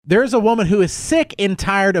There's a woman who is sick and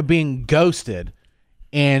tired of being ghosted,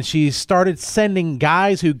 and she started sending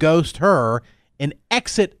guys who ghost her an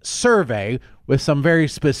exit survey with some very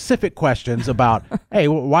specific questions about, hey,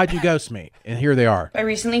 why'd you ghost me? And here they are. I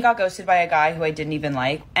recently got ghosted by a guy who I didn't even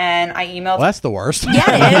like, and I emailed... Well, that's the worst. Yeah,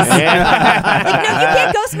 it is. Like, no, you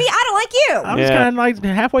can't ghost me. I don't like you. I was kind of like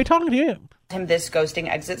halfway talking to you. him this ghosting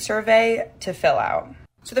exit survey to fill out.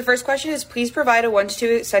 So the first question is, please provide a 1 to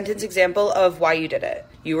 2 sentence example of why you did it.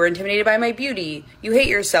 You were intimidated by my beauty. You hate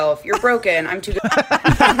yourself. You're broken. I'm too good.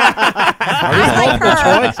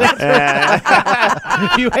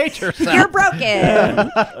 You hate yourself. You're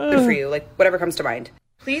broken. Good for you. Like, whatever comes to mind.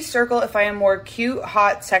 Please circle if I am more cute,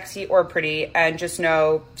 hot, sexy, or pretty, and just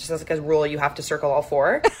know, just as like a rule, you have to circle all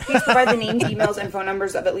 4. Please provide the names, emails, and phone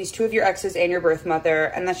numbers of at least 2 of your exes and your birth mother,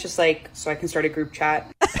 and that's just like, so I can start a group chat.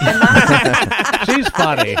 She's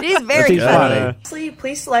funny. She's very funny. Lastly,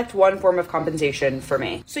 please select one form of compensation for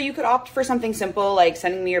me. So you could opt for something simple like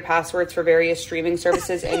sending me your passwords for various streaming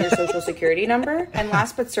services and your social security number. And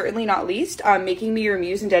last but certainly not least, making me your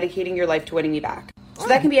muse and dedicating your life to winning me back. So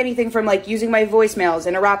that can be anything from like using my voicemails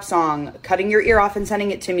in a rap song, cutting your ear off and sending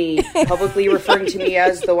it to me, publicly referring to me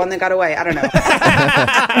as the one that got away. I don't know.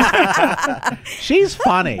 She's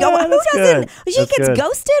funny. No, who doesn't? She That's gets good.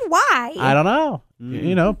 ghosted? Why? I don't know.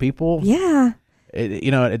 You know, people. Yeah.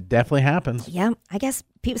 It definitely happens. Yeah. I guess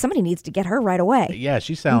somebody needs to get her right away. Yeah,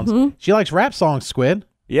 she sounds. She likes rap songs, Squid.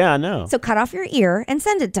 Yeah, I know. So cut off your ear and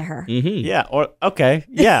send it to her. Yeah, or okay.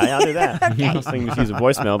 Yeah, I'll do that. I was thinking she's a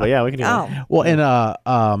voicemail, but yeah, we can do that. Well,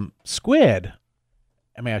 in Squid,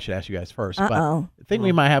 I mean, I should ask you guys first, but I think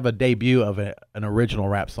we might have a debut of an original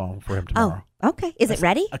rap song for him tomorrow. Oh, okay. Is it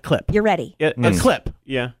ready? A clip. You're ready. Yeah, A clip.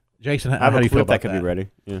 Yeah. Jason, I have how do a you feel clip about that could be ready.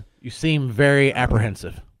 Yeah. You seem very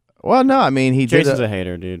apprehensive. Well, no, I mean, he Jason's did a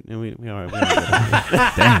hater, dude. And we are. A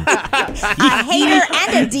hater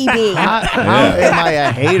and a DB. How am I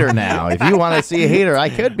a hater now? If you want to see a hater, I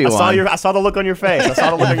could be one. I saw the look on your face. I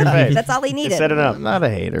saw the look on your face. That's all he needed. Set it up. I'm not a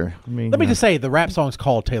hater. I mean, Let me just say, the rap song's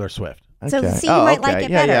called Taylor Swift. So see, you might like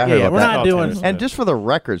it better. Yeah, I heard about we're that. not doing. And just for the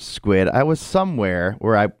record, Squid, I was somewhere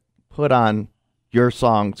where I put on your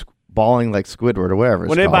song, Balling Like Squidward or whatever it's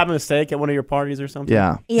When they called. by mistake at one of your parties or something?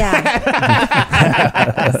 Yeah. Yeah.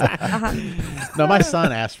 No, my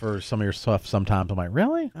son asked for some of your stuff sometimes. I'm like,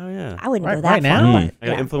 really? Oh, yeah. I wouldn't Right- go that right far. now? but I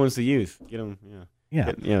got to influence the youth. Get them,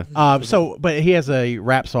 Yeah. yeah. But he has a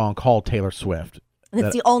rap song called Taylor Swift.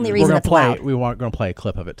 That's the only reason it's play. loud. We're going to play a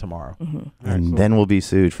clip of it tomorrow. And then we'll be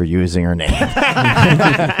sued for using her name.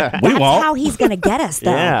 That's how he's going to get us, though.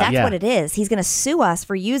 Yeah. That's Yeah. what it is. He's going to sue us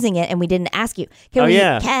for using it, and we didn't ask you.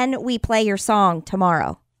 Can we play your song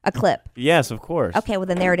tomorrow? A clip. Yes, of course. Okay, well,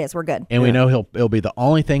 then there it is. We're good. And we know it'll be the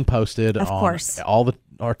only thing posted Of on course. all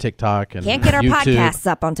our TikTok and Can't get our YouTube. podcasts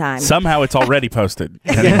up on time. Somehow it's already posted.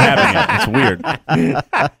 And it's having it. It's weird.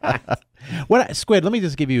 Squid, let me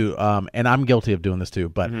just give you, and I'm guilty of doing this too,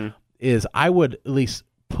 but is I would at least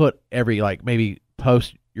put maybe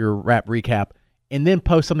post your rap recap and then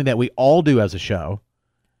post something that we all do as a show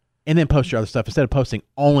and then post your other stuff instead of posting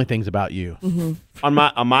only things about you. On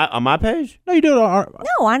my page? No, you do it on our,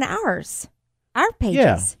 No, on ours. Our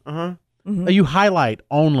pages. Uh-huh. you highlight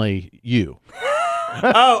only you.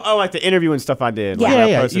 Oh, like the interview and stuff I did. Yeah. Like, I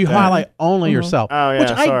Yeah. posted You that. highlight only yourself. Oh, yeah, Which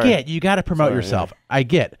I sorry. get. You got to promote Sorry, yourself. I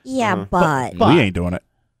get. Yeah, but But- We ain't doing it.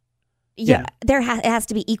 yeah, it has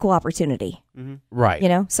to be equal opportunity. Right. You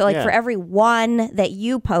know, so like Yeah. for every one that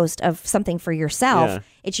you post of something for yourself, Yeah.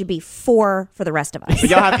 it should be 4 for the rest of us. But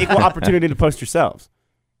y'all have equal opportunity to post yourselves.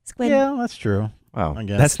 Squid. Yeah, that's true. Wow. I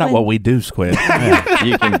guess. That's not what we do, Squid.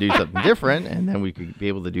 You can do something different, and then we could be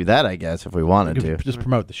able to do that, I guess, if we wanted You to. could just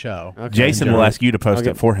promote the show. Okay. Jason will ask you to post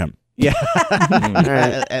it for him. Yeah.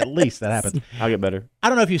 right. At least that happens. I'll get better. I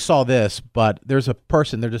don't know if you saw this, but there's a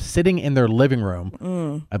person, they're just sitting in their living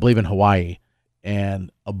room, I believe in Hawaii,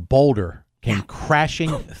 and a boulder came crashing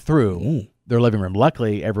through their living room.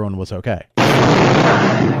 Luckily, everyone was okay.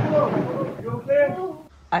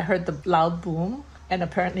 I heard the loud boom, and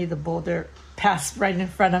apparently the boulder passed right in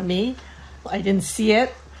front of me. I didn't see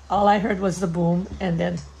it. All I heard was the boom, and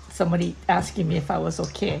then somebody asking me if I was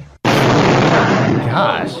okay.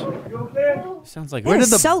 Gosh. Sounds like Where did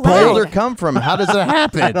the so boulder loud. come from? How does it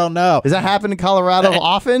happen? I don't know. Does that happen in Colorado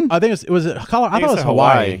often? I think it was Colorado. I thought it was it's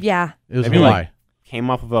Hawaii. Hawaii. Yeah. It was Maybe Hawaii. like came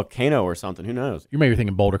off a volcano or something. Who knows? You may be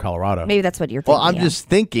thinking Boulder, Colorado. Maybe that's what you're thinking. Well, I'm yeah. just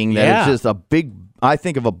thinking that Yeah. it's just a big, I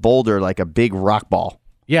think of a boulder like a big rock ball,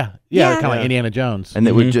 Yeah. Yeah. Kind of like Indiana Jones. and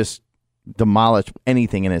it would just demolish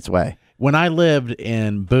anything in its way. When I lived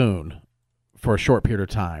in Boone for a short period of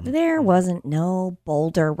time, There wasn't no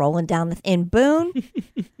boulder rolling down in Boone.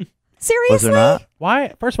 Seriously? Was there not?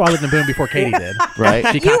 Why? First of all, I lived in Boone before Katie did. Right.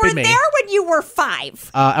 She You were copied me. there when you were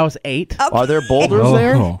 5. I was 8. Are there boulders Oh.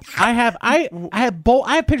 there? I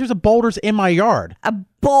have pictures of boulders in my yard. A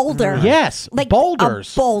boulder. Yes, Like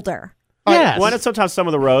boulders. a boulder. Yes. Why don't sometimes some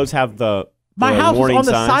of the roads have the My house is warning on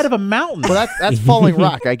the signs? side of a mountain. Well, that's falling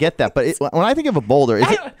rock. I get that, but when I think of a boulder, it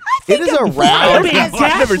is a I'm round. being I've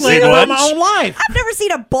never gaslit seen about one. my own life. I've never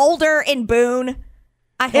seen a boulder in Boone.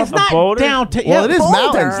 I have It's not boulder? down to Well, it is boulder.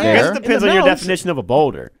 mountains I guess there. it depends In on the your mountains. definition of a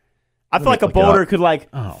boulder. I feel like a look it boulder up. could like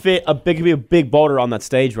fit could be a big boulder on that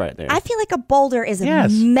stage right there. I feel like a boulder is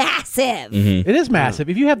Yes. massive. It is massive.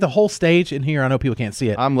 If you have the whole stage in here, I know people can't see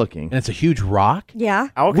it, I'm looking. and it's a huge rock. Yeah.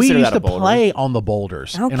 I would We consider used that a to boulder. play on the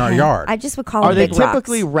boulders in our Okay. yard. I just would call Are them they big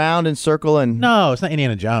typically rocks. round and circle and? No, it's not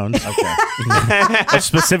Indiana Jones. It's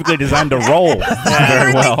specifically designed to roll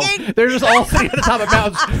very well. They're just all sitting at the top of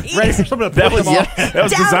mountains, ready for someone to That push was them off. that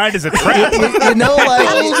was designed as a trap. you know, like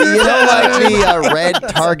the red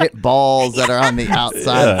target balls that are on the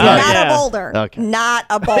outside. Yeah. Not Yeah. a boulder. Okay. Not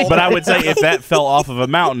a boulder. But I would say if that fell off of a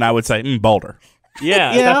mountain, I would say boulder.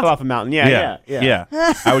 Yeah, Yeah. that fell off a mountain. Yeah.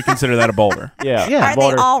 I would consider that a boulder. Yeah. Yeah. Are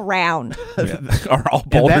Boulder. they all round? Are all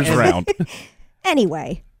boulders round?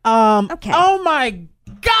 Anyway. Okay. Oh my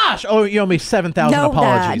gosh! Oh, you owe me 7,000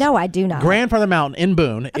 apologies. No, I do not. Grandfather Mountain in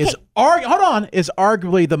Boone is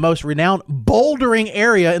arguably the most renowned bouldering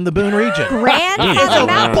area in the Boone region. Grandfather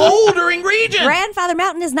Mountain. Bouldering region. Grandfather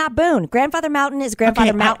Mountain is not Boone. Grandfather Mountain is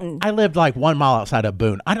Grandfather Mountain. I lived like 1 mile outside of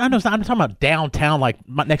Boone. I know. I'm talking about downtown, like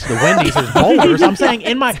next to the Wendy's. There's boulders. I'm saying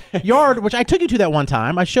in my yard, which I took you to that one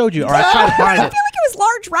time. I showed you, or I tried to I find feel it. like it was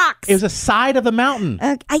large rocks. It was a side of the mountain.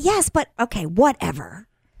 Yes, but okay, whatever.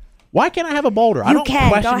 Why can't I have a boulder? I You don't can.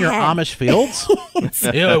 question Go your ahead. Amish fields.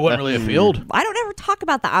 Yeah, it wasn't really a field. I don't ever talk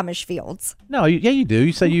about the Amish fields. No, you do.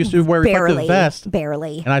 You said you used to wear a reflective Barely. vest.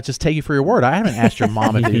 Barely. And I just take you for your word. I haven't asked your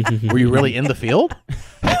mom if were you really in the field?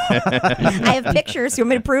 I have pictures. You want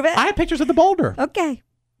me to prove it? I have pictures of the boulder. Okay.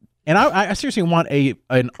 And I seriously want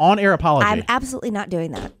an on-air apology. I'm absolutely not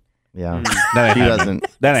doing that. Yeah. That He ain't doesn't.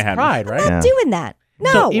 That ain't happening. Pride, right? Yeah. Doing that.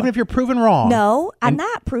 No. So even if you're proven wrong. no, I'm and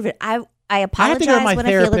not proving. I I have apologize to go to my when I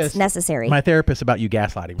feel it's therapist. necessary. My therapist about you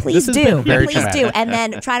gaslighting me. Please This has do. been very Please traumatic. do. And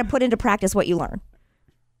then try to put into practice what you learn.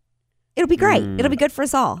 It'll be great. It'll be good for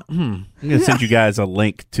us all. I'm going to send you guys a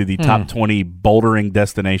link to the top 20 bouldering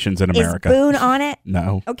destinations in America. Is Boone on it?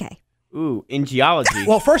 No. Okay. Ooh, in geology.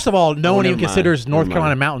 Well, first of all, no one never even mind. considers North Never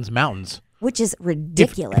Carolina mind. mountains. Which is If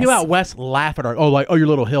ridiculous. people out west laugh at your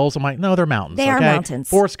little hills. I'm like, no, they're mountains. They are okay? mountains.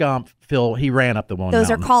 Forrest Gump, Phil, he ran up the one Those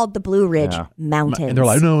mountain. are called the Blue Ridge Yeah. Mountains. And they're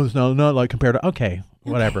like, no, it's not like compared to, okay,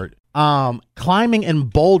 whatever. Climbing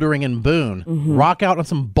and bouldering in Boone. Rock out on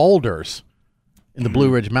some boulders in the Blue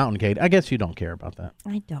Ridge Mountain, Kate. I guess you don't care about that.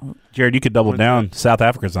 I don't. Jared, you could double down. South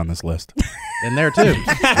Africa's on this list. And there too.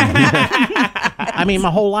 I mean, my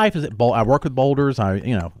whole life is I work with boulders. I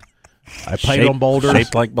played on boulders.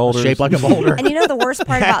 Shaped like boulders. Shaped like a boulder. And you know the worst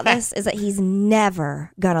part about this is that he's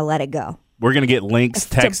never gonna let it go. We're going to get links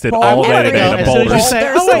To texted boulder. all day Every today day. to As soon as you boulders.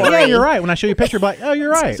 say, Boulder oh, wait, yeah, story. you're right. When I show you a picture, like, oh, you're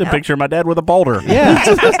right. It's a picture of my dad with a boulder. Yeah.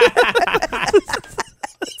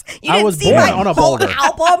 You I didn't was see born my on a whole boulder.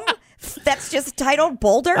 album that's just titled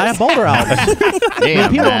Boulders? I have boulder albums. Damn,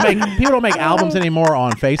 people man. don't make albums anymore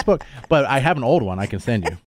on Facebook, but I have an old one I can send you.